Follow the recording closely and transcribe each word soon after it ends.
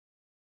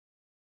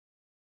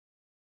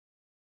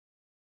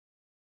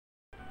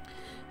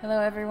Hello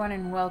everyone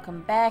and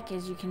welcome back.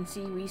 As you can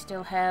see, we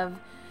still have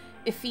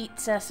Effete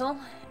Cecil,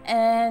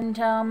 and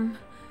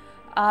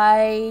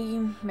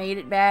I made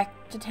it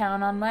back to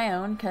town on my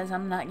own because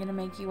I'm not gonna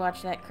make you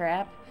watch that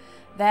crap.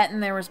 That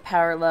and there was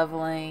power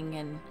leveling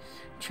and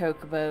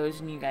chocobos,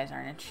 and you guys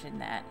aren't interested in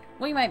that.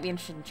 Well, you might be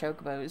interested in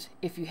chocobos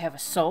if you have a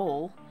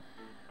soul,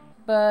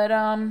 but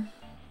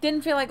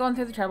didn't feel like going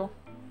through the trouble.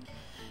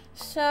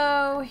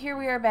 So here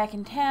we are back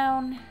in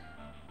town.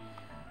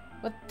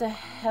 What the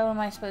hell am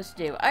I supposed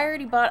to do? I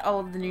already bought all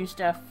of the new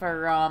stuff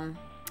for,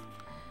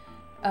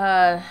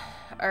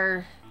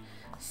 our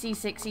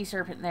C6 Sea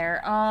Serpent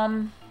there.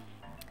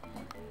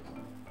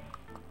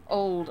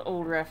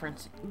 Old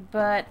reference.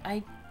 But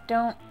I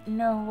don't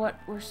know what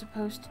we're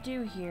supposed to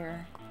do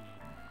here.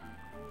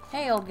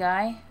 Hey, old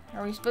guy.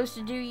 Are we supposed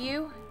to do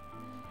you?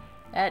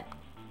 That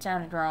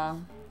sounded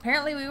wrong.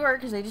 Apparently we were,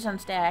 because they just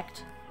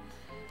unstacked.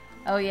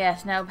 Oh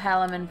yes, now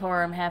Palom and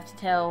Porum have to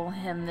tell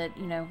him that,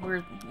 you know,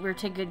 we're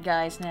to good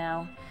guys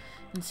now,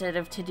 instead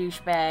of to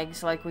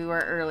douchebags like we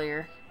were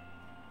earlier.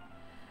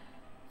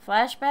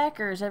 Flashback,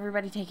 or is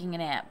everybody taking a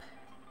nap?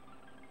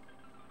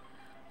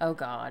 Oh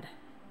god.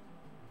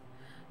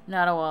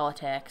 Not a wall of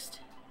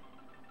text.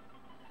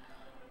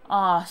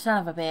 Aw,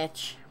 son of a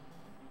bitch.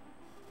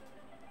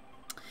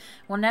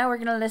 Well, now we're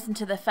gonna listen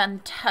to the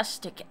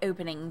fantastic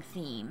opening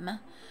theme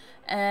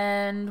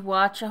and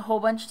watch a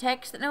whole bunch of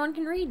text that no one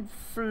can read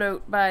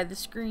float by the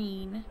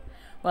screen.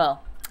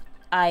 Well,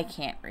 I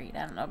can't read.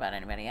 I don't know about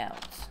anybody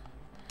else.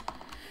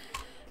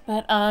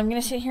 But I'm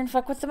gonna sit here and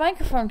fuck with the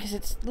microphone because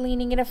it's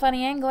leaning at a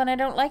funny angle and I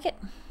don't like it.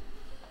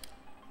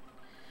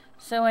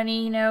 So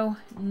any, you know,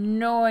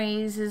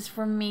 noise is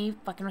from me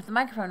fucking with the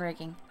microphone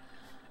rigging.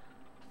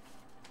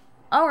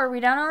 Oh, are we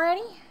done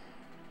already?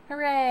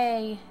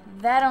 Hooray!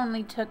 That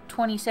only took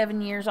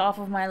 27 years off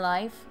of my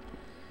life.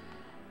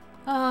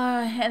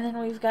 And then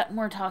we've got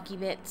more talky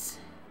bits.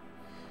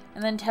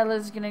 And then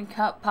Tella's gonna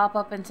pop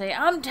up and say,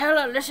 "I'm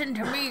Tella, listen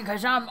to me,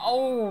 'cause I'm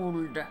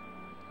old."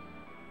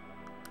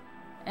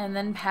 And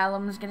then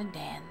Palom's gonna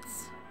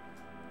dance.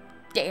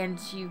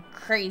 Dance, you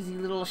crazy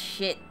little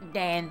shit,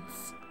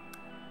 dance.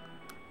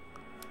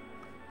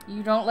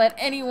 You don't let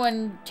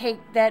anyone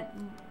take that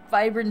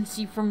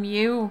vibrancy from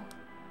you.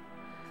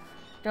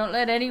 Don't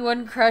let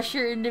anyone crush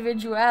your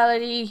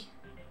individuality.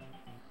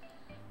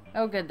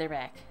 Oh good, they're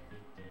back.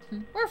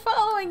 We're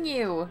following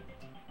you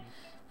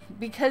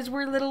because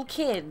we're little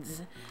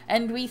kids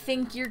and we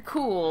think you're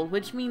cool,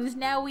 which means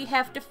now we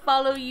have to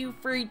follow you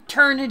for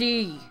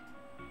eternity.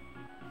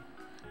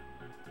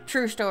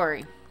 True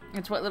story.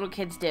 It's what little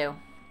kids do.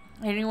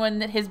 Anyone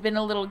that has been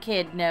a little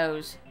kid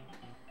knows.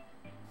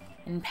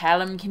 And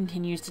Palom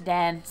continues to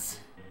dance.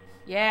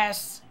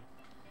 Yes.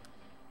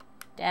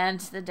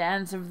 Dance the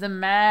dance of the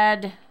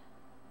mad.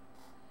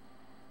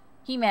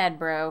 He mad,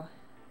 bro.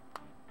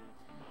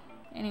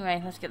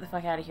 Anyway, let's get the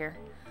fuck out of here.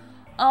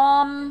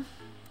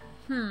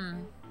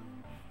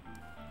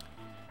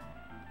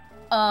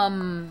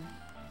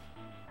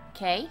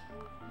 Okay.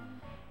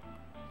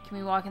 Can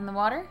we walk in the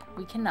water?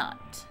 We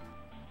cannot.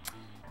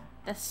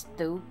 That's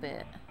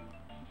stupid.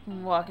 We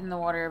can walk in the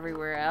water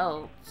everywhere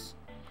else.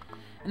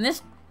 And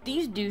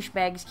these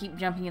douchebags keep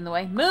jumping in the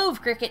way.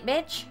 Move, cricket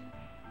bitch!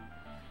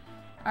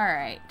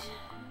 Alright.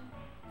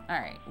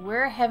 Alright,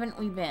 where haven't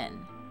we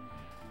been?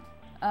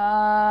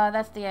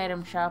 That's the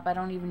item shop. I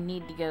don't even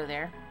need to go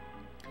there.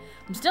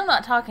 I'm still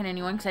not talking to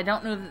anyone because I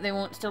don't know that they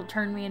won't still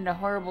turn me into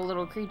horrible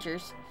little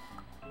creatures.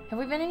 Have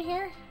we been in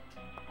here?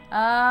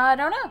 I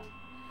don't know.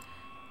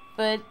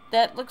 But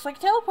that looks like a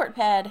teleport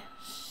pad.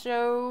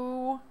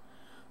 So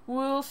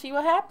we'll see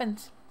what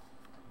happens.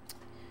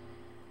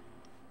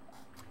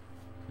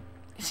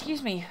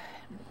 Excuse me.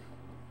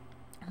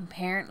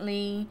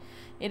 Apparently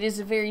it is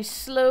a very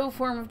slow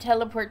form of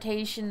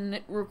teleportation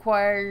that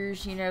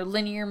requires, you know,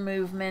 linear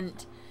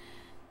movement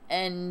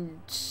and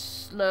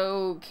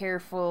slow,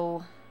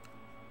 careful,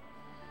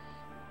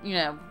 you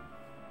know,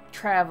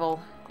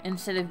 travel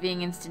instead of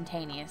being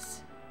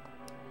instantaneous.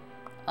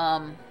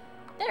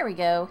 There we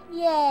go.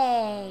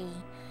 Yay!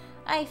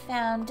 I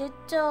found a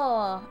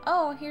door.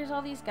 Oh, here's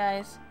all these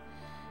guys.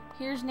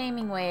 Here's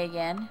Naming Way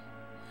again.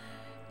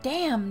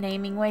 Damn,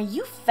 Naming Way,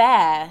 you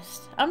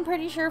fast. I'm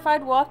pretty sure if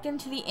I'd walked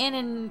into the inn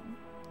in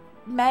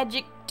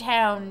Magic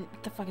Town...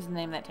 What the fuck is the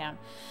name of that town?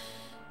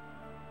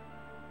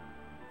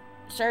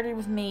 Started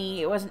with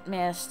me. It wasn't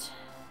Mist.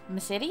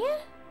 Mysidia?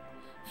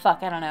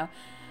 Fuck, I don't know.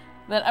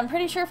 But I'm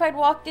pretty sure if I'd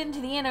walked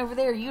into the inn over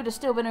there, you'd have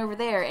still been over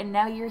there, and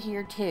now you're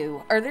here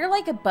too. Are there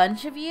like a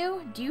bunch of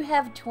you? Do you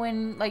have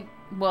twin, like,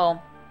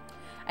 well,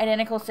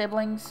 identical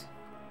siblings?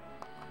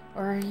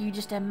 Or are you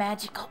just a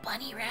magical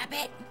bunny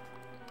rabbit?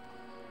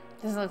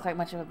 Doesn't look like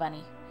much of a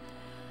bunny.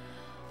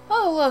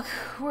 Oh, look,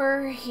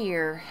 we're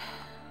here.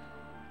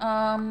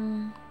 Have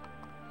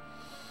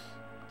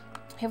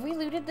we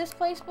looted this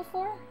place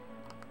before?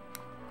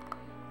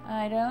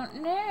 I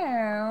don't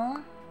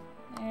know.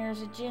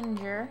 There's a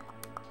ginger.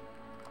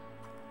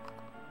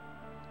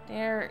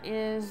 There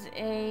is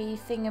a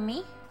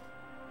thingamy.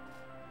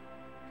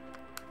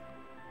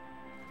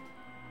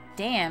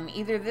 Damn,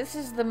 either this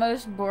is the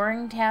most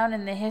boring town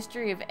in the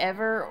history of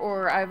ever,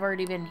 or I've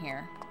already been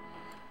here.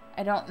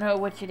 I don't know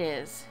which it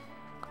is.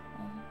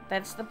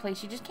 That's the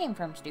place you just came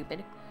from,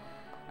 stupid.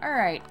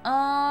 Alright,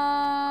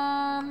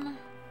 I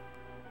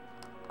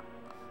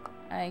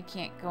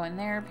can't go in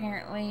there,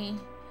 apparently.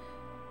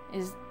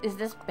 Is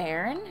this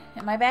Baron?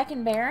 Am I back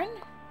in Baron?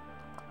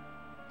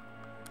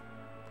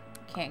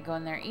 Can't go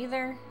in there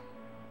either.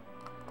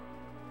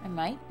 I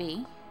might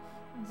be.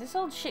 Is this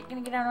old shit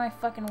gonna get out of my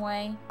fucking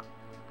way?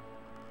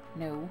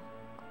 No.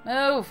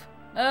 Move!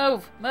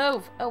 Move!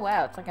 Move! Oh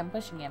wow, it's like I'm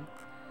pushing him.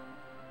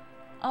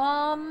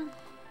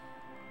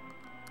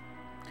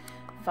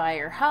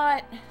 Fire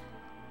hot.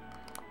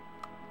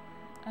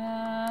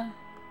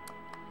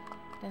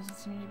 Doesn't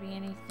seem to be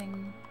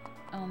anything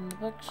on the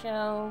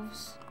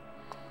bookshelves.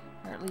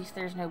 Or at least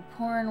there's no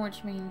porn,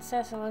 which means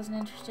Cecil isn't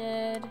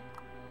interested.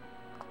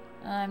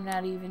 I'm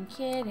not even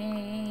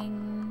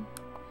kidding.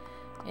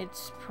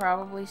 It's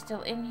probably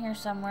still in here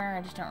somewhere.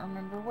 I just don't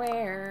remember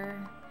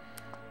where.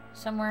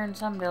 Somewhere in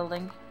some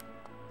building.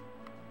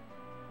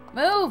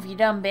 Move, you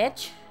dumb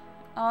bitch.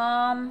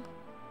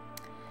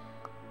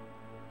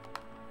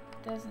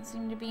 Doesn't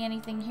seem to be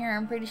anything here.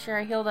 I'm pretty sure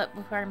I healed up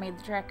before I made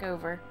the trek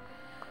over.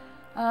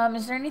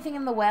 Is there anything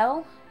in the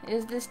well?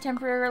 Is this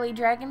temporarily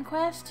Dragon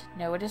Quest?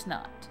 No, it is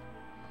not.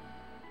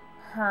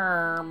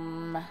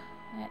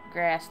 That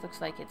grass looks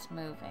like it's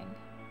moving.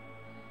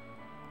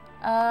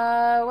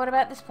 What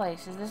about this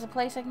place? Is this a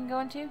place I can go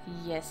into?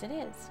 Yes, it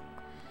is.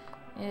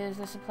 Is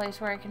this a place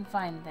where I can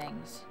find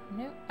things?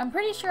 Nope. I'm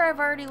pretty sure I've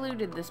already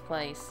looted this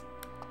place.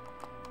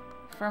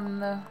 From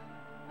the...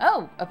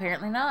 Oh,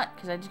 apparently not,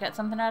 because I just got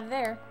something out of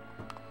there.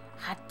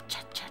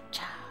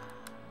 Ha-cha-cha-cha.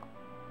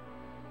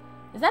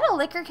 Is that a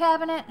liquor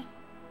cabinet?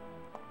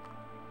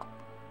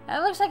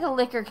 That looks like a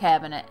liquor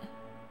cabinet.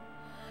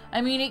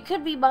 I mean, it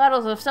could be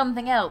bottles of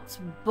something else,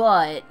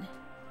 but...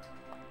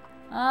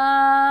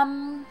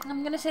 I'm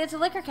gonna say it's a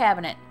liquor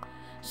cabinet.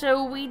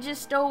 So we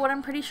just stole what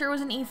I'm pretty sure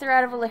was an ether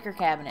out of a liquor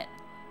cabinet.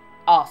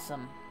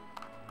 Awesome.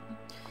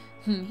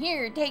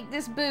 Here, take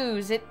this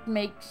booze. It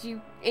makes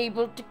you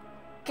able to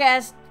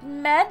cast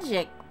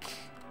magic.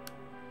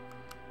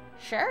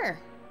 Sure.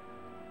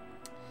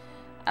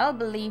 I'll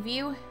believe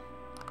you.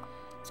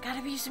 It's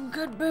gotta be some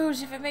good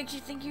booze if it makes you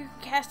think you're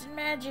casting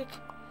magic.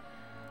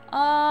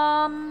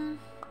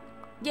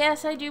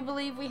 Yes, I do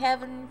believe we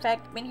have in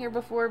fact been here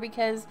before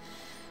because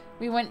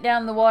we went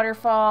down the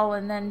waterfall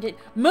and then did...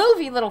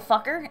 Move, you little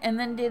fucker! And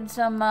then did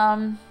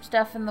some,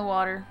 stuff in the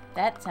water.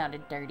 That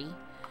sounded dirty.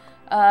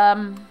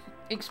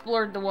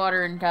 Explored the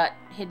water and got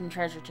hidden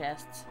treasure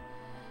chests.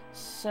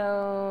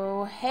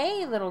 So,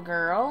 hey, little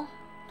girl.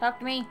 Talk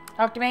to me.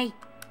 Talk to me.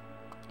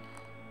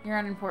 You're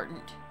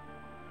unimportant.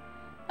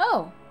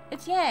 Oh,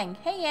 it's Yang.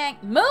 Hey, Yang.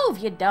 Move,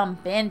 you dumb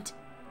bint.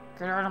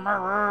 Get out of my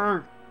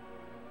way.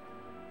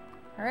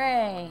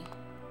 Hooray.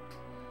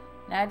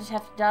 Now I just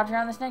have to dodge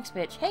around this next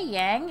bitch. Hey,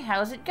 Yang.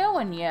 How's it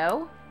going,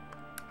 yo?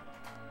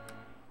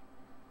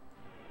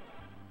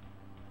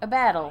 A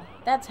battle.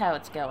 That's how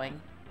it's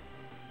going.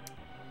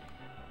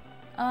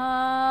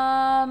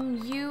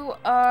 You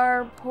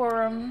are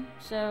Porum,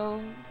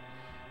 so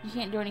you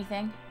can't do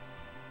anything.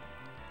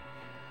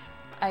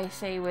 I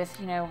say with,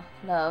 you know,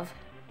 love.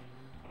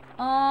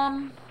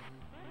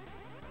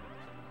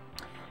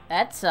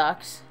 That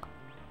sucks.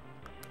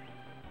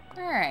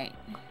 Alright.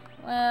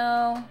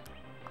 Well,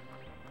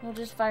 we'll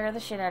just fire the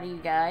shit out of you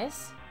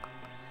guys.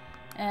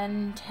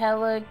 And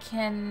Tella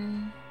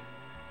can...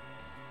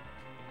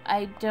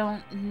 I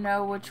don't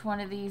know which one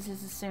of these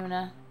is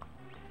Asuna.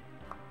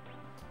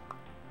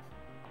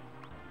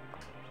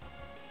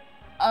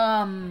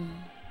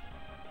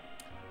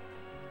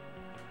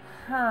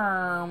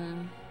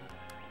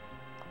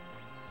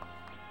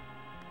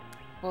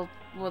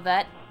 Will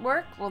that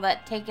work? Will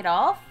that take it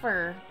off?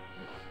 Or...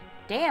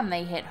 Damn,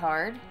 they hit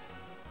hard.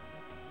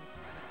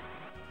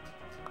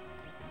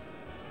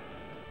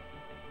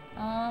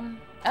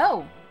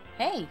 Oh!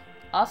 Hey!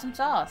 Awesome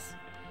sauce.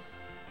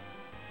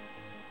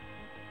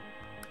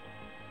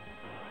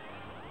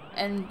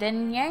 And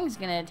then Yang's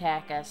gonna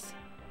attack us.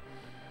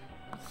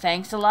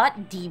 Thanks a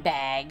lot,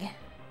 D-bag.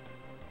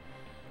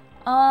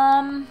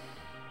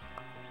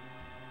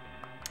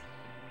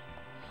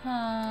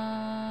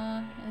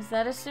 Is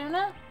that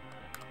Asuna?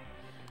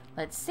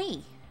 Let's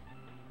see.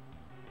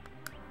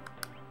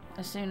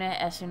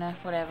 Asuna,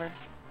 whatever.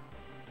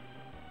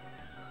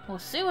 Well,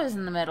 Sua's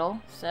in the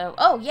middle, so...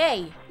 Oh,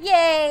 yay!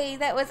 Yay!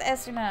 That was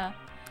Asuna.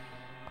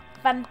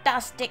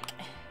 Fantastic.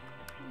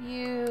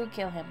 You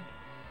kill him.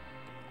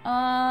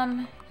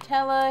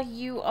 Tella,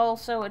 you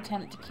also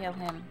attempt to kill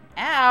him.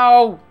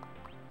 Ow!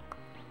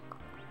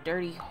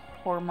 Dirty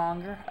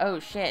whoremonger. Oh,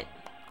 shit.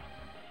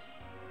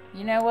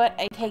 You know what?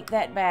 I take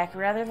that back.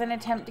 Rather than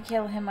attempt to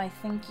kill him, I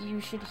think you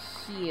should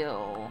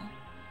heal.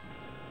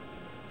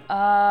 I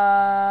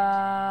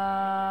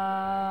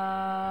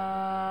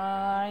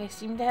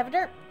seem to have a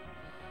derp.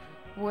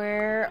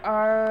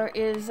 Where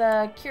is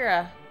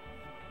Kira?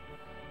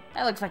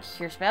 That looks like a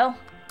cure spell.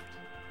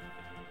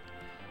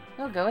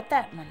 We'll go with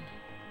that one.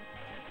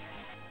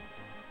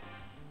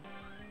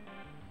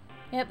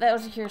 Yep, that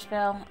was a cure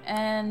spell.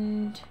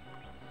 And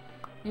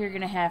you're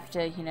gonna have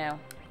to, you know,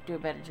 do a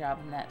better job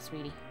than that,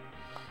 sweetie.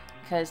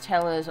 Because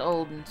Tella is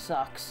old and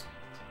sucks.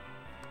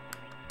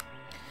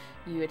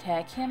 You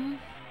attack him.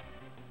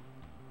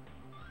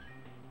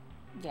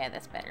 Yeah,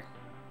 that's better.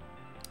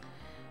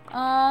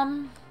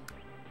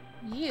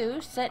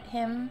 You set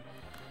him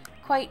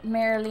quite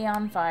merrily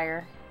on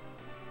fire.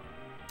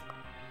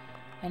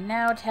 And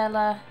now,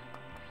 Tella,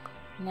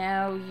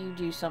 now you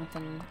do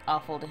something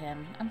awful to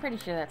him. I'm pretty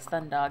sure that's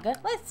Thundaga.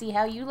 Let's see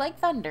how you like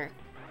thunder.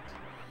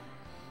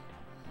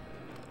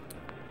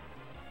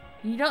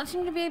 You don't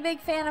seem to be a big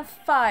fan of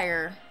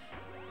fire.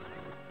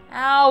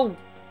 Ow!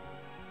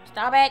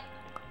 Stop it!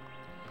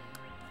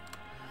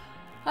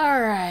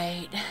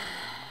 Alright.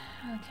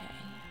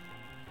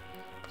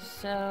 Okay.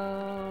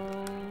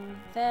 So...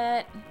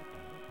 that...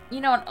 You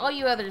know what? All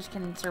you others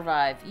can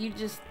survive. You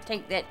just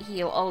take that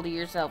heal all to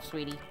yourself,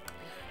 sweetie.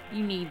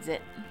 You needs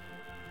it.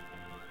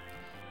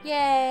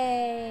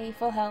 Yay!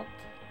 Full health.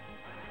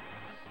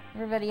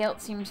 Everybody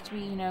else seems to be,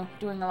 you know,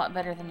 doing a lot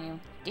better than you.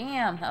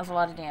 Damn! That was a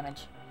lot of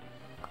damage.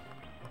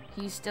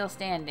 He's still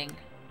standing.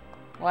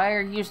 Why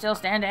are you still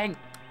standing?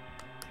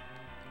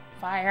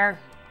 Fire.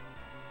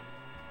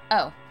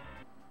 Oh.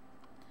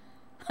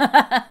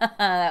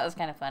 That was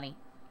kind of funny.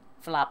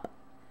 Flop.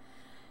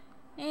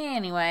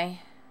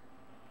 Anyway.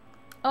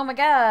 Oh my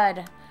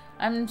god.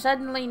 I'm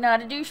suddenly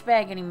not a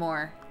douchebag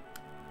anymore.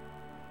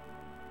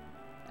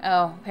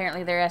 Oh,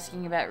 apparently they're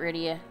asking about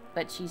Rydia,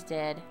 but she's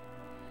dead.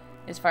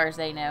 As far as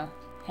they know.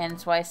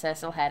 Hence why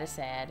Cecil had a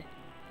sad.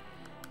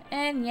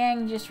 And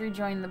Yang just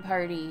rejoined the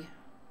party.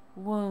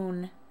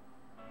 Woon.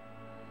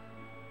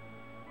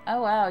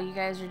 Oh wow, you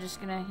guys are just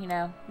gonna, you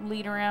know,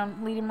 lead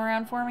him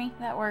around for me?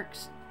 That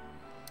works.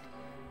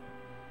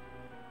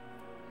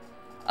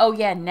 Oh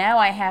yeah, now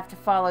I have to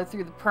follow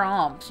through the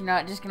prompts. You're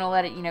not just gonna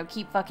let it, you know,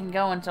 keep fucking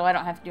going so I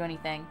don't have to do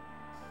anything.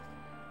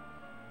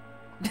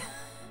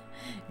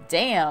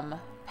 Damn.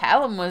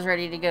 Palom was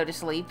ready to go to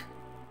sleep.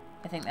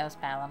 I think that was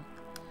Palom.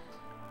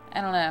 I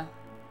don't know.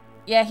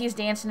 Yeah, he's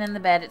dancing in the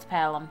bed. It's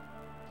Palom.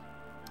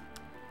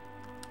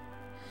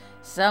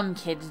 Some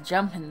kids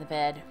jump in the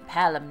bed.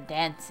 Palom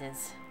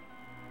dances.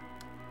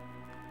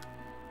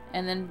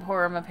 And then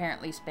Porum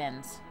apparently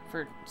spins.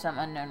 For some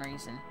unknown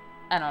reason.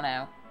 I don't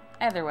know.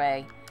 Either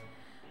way.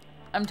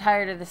 I'm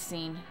tired of this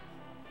scene.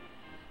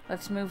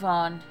 Let's move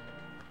on.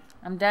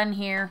 I'm done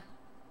here.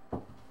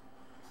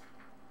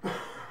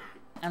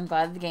 I'm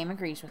glad the game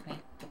agrees with me.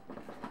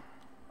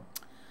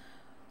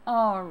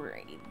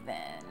 Alrighty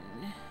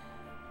then.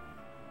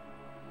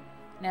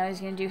 Now he's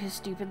gonna do his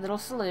stupid little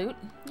salute.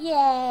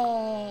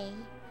 Yay!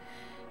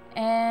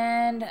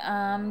 And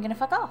I'm gonna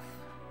fuck off.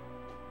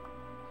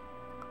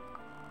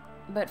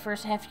 But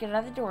first I have to get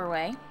out of the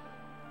doorway.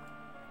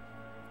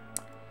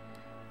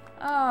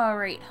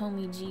 Alright,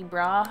 homie G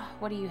brah.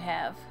 What do you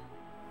have?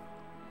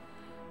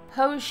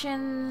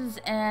 Potions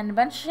and a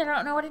bunch of shit. I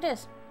don't know what it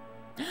is.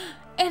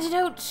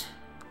 Antidote!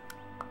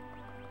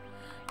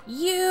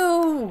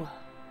 You!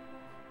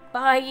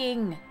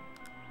 Buying!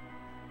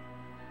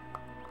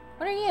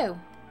 What are you?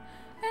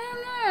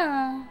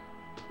 I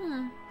don't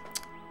know.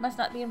 Must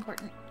not be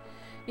important.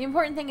 The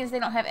important thing is they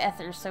don't have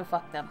ethers, so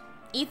fuck them.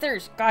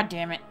 Ethers! God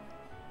damn it.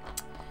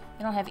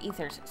 They don't have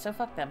ethers, so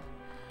fuck them.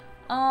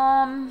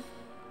 Alright.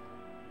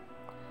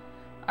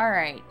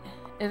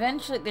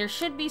 Eventually, there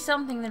should be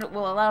something that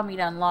will allow me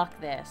to unlock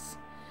this.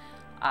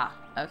 Ah,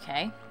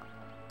 okay.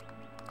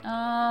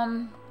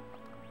 I'm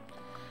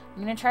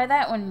gonna try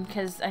that one,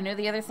 because I know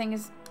the other thing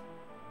is...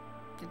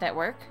 Did that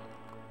work?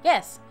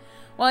 Yes!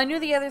 Well, I knew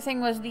the other thing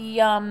was the,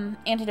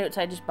 antidotes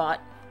I just bought.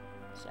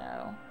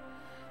 So,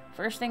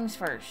 first things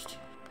first.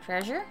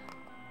 Treasure?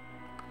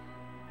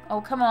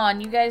 Oh, come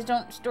on. You guys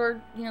don't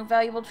store, you know,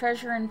 valuable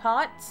treasure in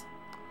pots?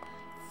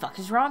 Fuck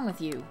is wrong with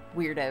you,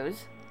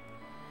 weirdos?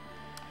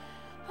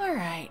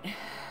 Alright.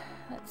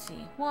 Let's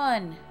see.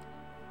 1.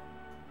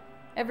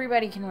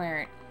 Everybody can wear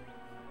it.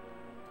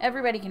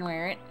 Everybody can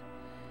wear it.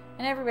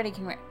 And everybody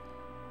can wear it.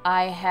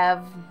 I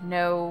have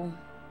no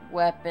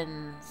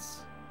weapons.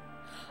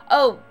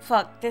 Oh,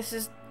 fuck. This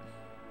is...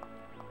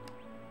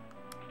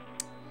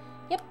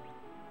 Yep.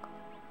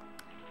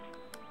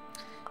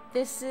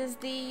 This is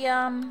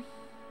the,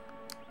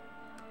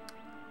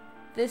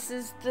 This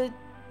is the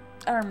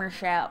armor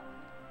shop.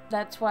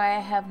 That's why I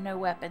have no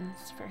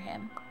weapons for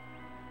him.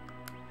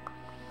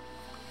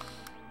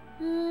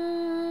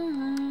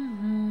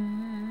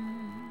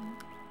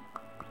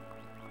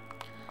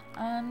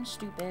 I'm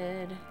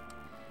stupid.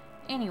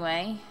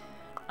 Anyway,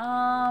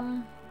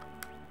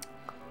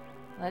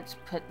 let's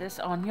put this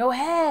on your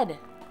head.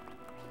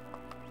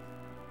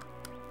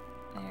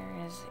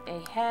 There is a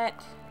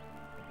hat.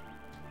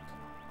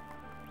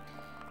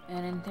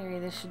 And in theory,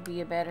 this should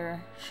be a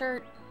better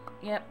shirt.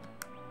 Yep.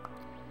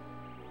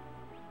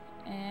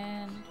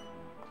 And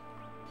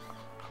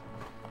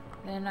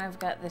then I've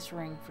got this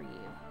ring for you.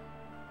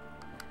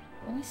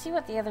 Let me see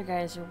what the other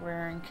guys are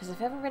wearing, because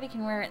if everybody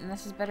can wear it and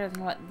this is better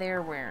than what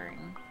they're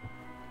wearing.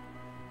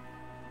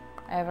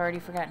 I've already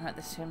forgotten what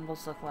the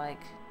symbols look like.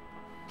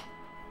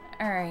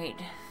 Alright.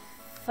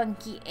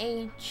 funky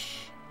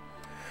H.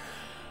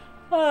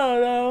 I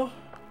don't know.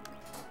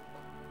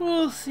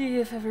 We'll see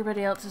if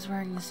everybody else is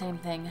wearing the same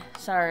thing.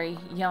 Sorry,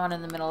 yawn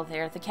in the middle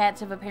there. The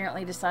cats have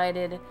apparently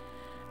decided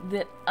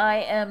that I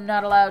am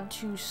not allowed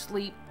to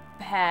sleep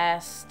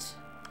past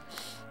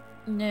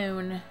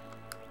noon.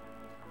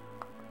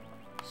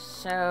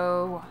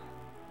 So,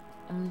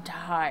 I'm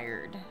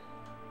tired.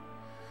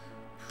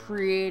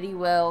 Pretty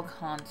well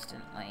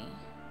constantly.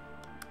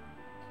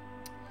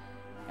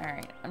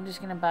 Alright, I'm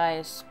just gonna buy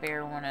a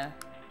spare one of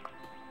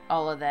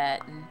all of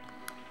that and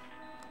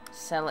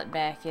sell it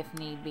back if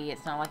need be.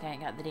 It's not like I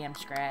ain't got the damn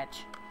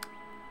scratch.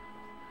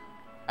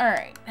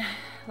 Alright,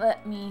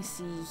 let me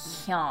see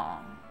here.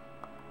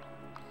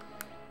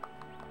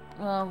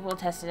 Well, we'll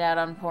test it out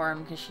on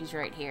Porum because she's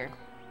right here.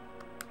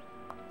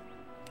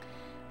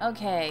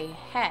 Okay,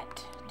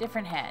 hat.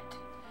 Different hat.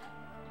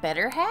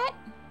 Better hat?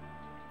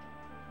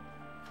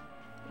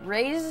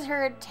 Raises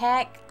her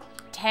attack,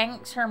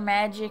 tanks her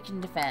magic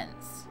and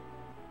defense.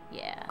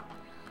 Yeah.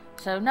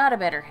 So, not a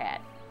better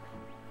hat.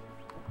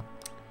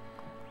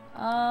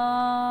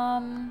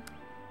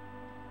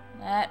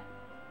 That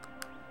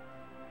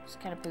is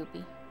kind of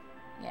poopy.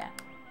 Yeah.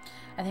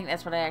 I think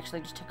that's what I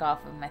actually just took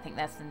off of him. I think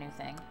that's the new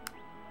thing.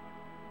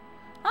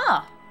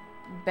 Ah!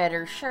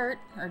 Better shirt,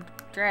 or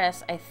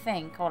dress, I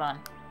think. Hold on.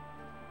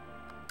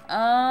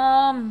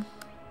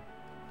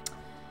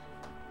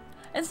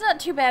 It's not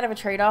too bad of a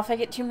trade-off. I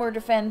get 2 more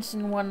defense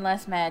and 1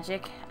 less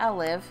magic. I'll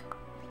live.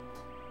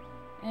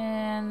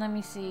 And let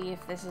me see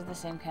if this is the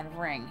same kind of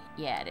ring.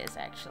 Yeah, it is,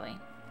 actually.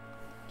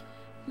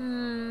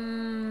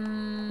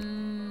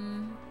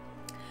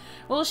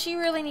 Well, she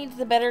really needs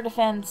the better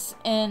defense,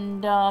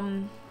 and,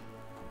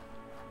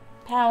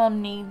 Palom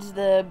needs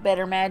the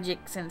better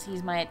magic since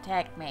he's my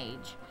attack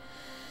mage.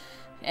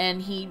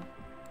 And he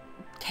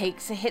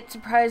takes a hit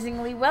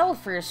surprisingly well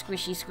for a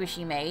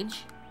squishy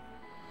mage.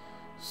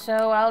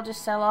 So I'll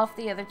just sell off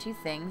the other 2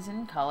 things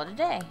and call it a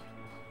day.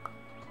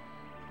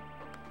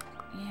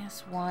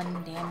 Yes,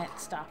 1. Damn it.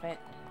 Stop it.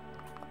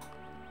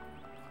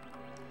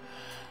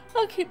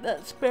 I'll keep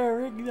that spare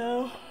ring,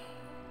 though.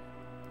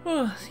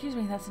 Oh, excuse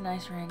me. That's a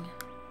nice ring.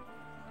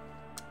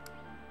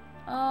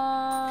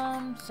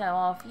 Sell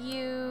off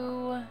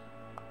you.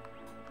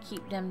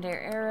 Keep them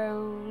there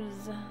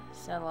arrows.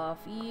 Sell off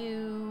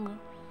you.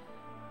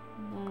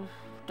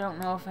 Don't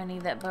know if I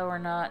need that bow or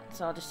not,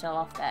 so I'll just sell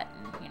off that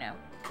and, you know,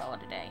 call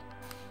it a day.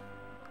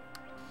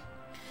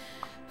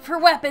 For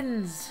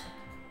weapons!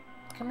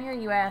 Come here,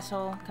 you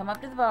asshole. Come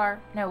up to the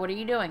bar. No, what are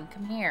you doing?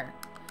 Come here.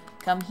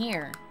 Come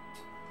here.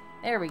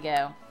 There we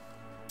go.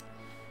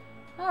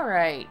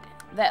 Alright.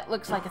 That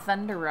looks like a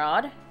thunder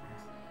rod.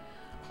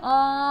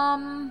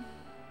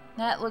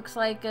 That looks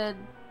like a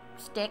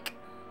stick.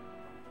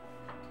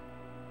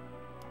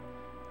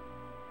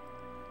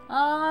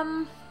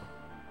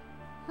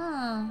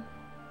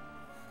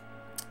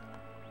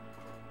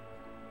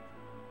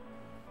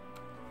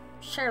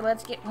 Sure,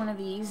 let's get one of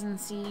these and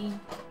see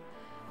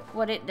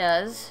what it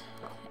does.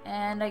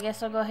 And I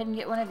guess I'll go ahead and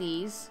get one of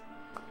these.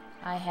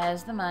 I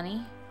has the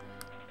money.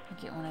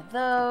 I'll get one of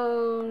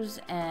those,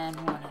 and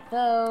one of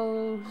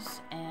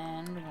those,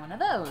 and one of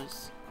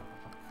those.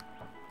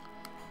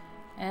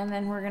 And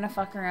then we're gonna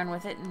fuck around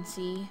with it and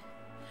see.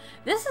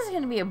 This is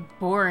gonna be a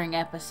boring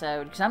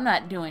episode, because I'm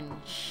not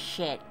doing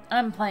shit.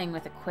 I'm playing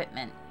with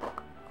equipment.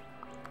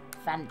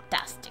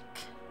 Fantastic.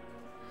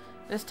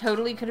 This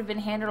totally could have been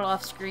handled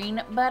off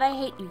screen, but I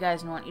hate you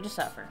guys and want you to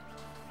suffer.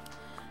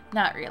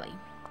 Not really.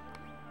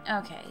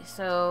 Okay,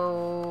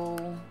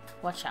 so...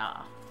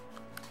 whatcha?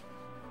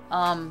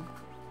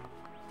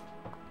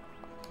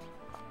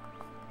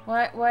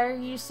 Why are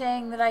you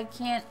saying that I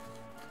can't...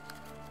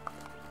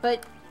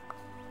 But...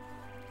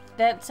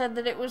 that said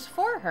that it was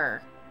for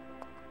her.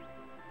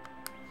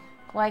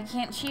 Why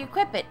can't she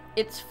equip it?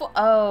 It's for...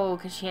 oh,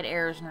 because she had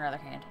arrows in her other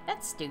hand.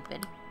 That's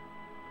stupid.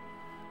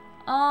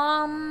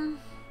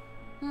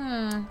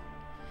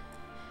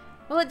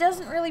 Well, it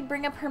doesn't really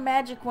bring up her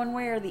magic one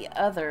way or the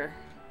other.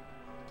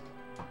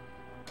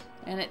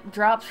 And it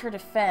drops her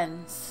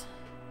defense.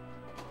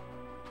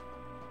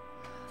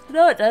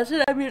 No, it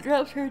doesn't. I mean, it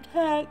drops her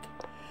attack.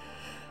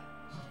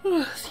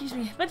 Excuse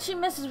me. But she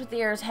misses with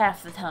the arrows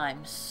half the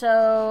time.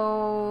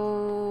 So...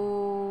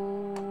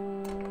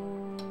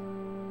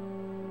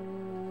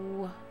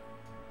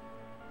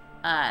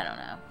 I don't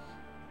know.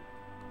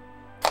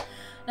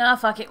 Nah,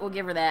 fuck it. We'll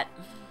give her that.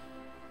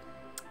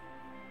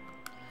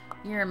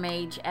 You're a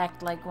mage.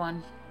 Act like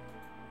one.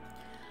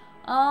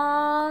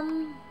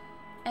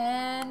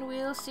 And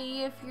we'll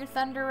see if your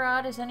Thunder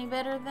Rod is any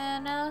better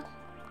than,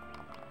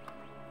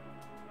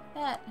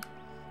 that.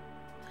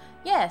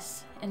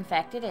 Yes, in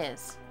fact it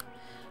is.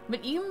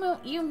 But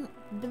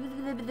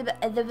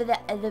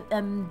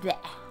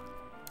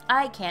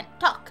I can't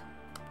talk.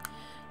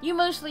 You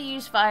mostly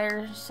use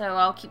fire, so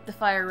I'll keep the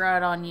fire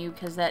rod on you,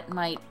 because that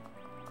might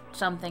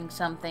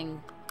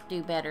something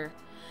do better.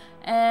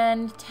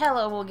 And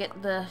Tella will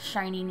get the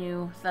shiny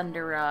new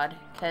Thunder Rod,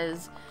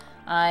 because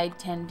I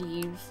tend to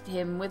use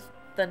him with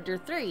Thunder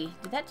 3.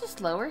 Did that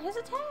just lower his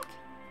attack?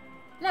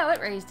 No,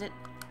 it raised it.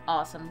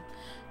 Awesome.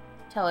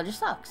 Teller just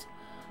sucks.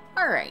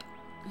 Alright.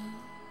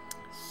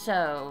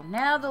 So,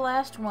 now the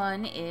last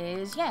one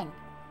is Yang.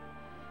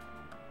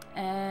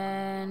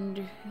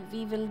 And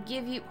we will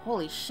give you...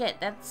 Holy shit,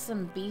 that's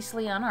some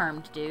beastly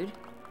unarmed, dude.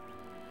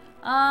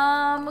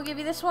 We'll give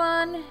you this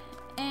one.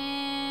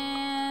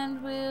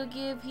 And we'll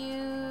give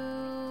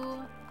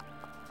you...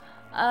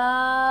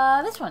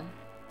 this one.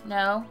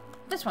 No,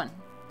 this one.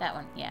 That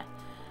one, yeah.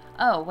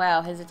 Oh,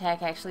 wow, his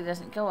attack actually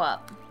doesn't go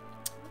up.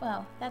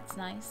 Well, that's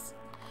nice.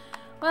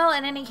 Well,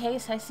 in any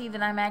case, I see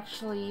that I'm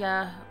actually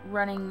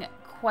running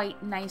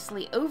quite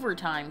nicely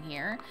overtime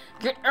here.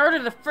 Get out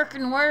of the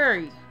frickin'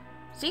 way!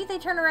 See, they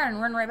turn around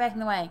and run right back in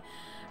the way.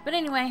 But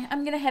anyway,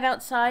 I'm gonna head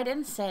outside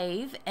and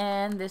save,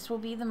 and this will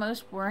be the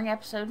most boring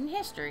episode in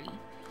history.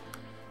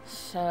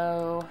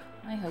 So,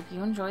 I hope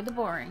you enjoyed the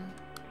boring.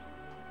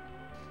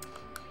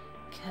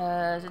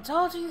 Because it's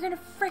all you're gonna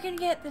frickin'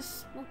 get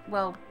this,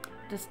 well,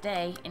 this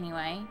day,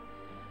 anyway.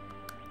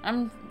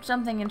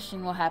 Something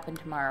interesting will happen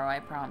tomorrow, I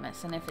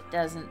promise. And if it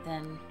doesn't,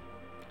 then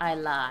I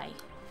lie.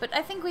 But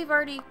I think we've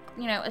already,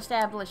 you know,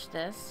 established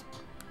this.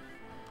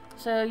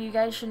 So you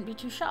guys shouldn't be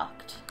too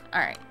shocked.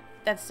 Alright,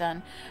 that's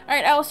done.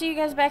 Alright, I will see you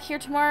guys back here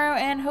tomorrow,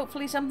 and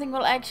hopefully something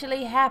will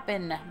actually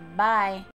happen. Bye.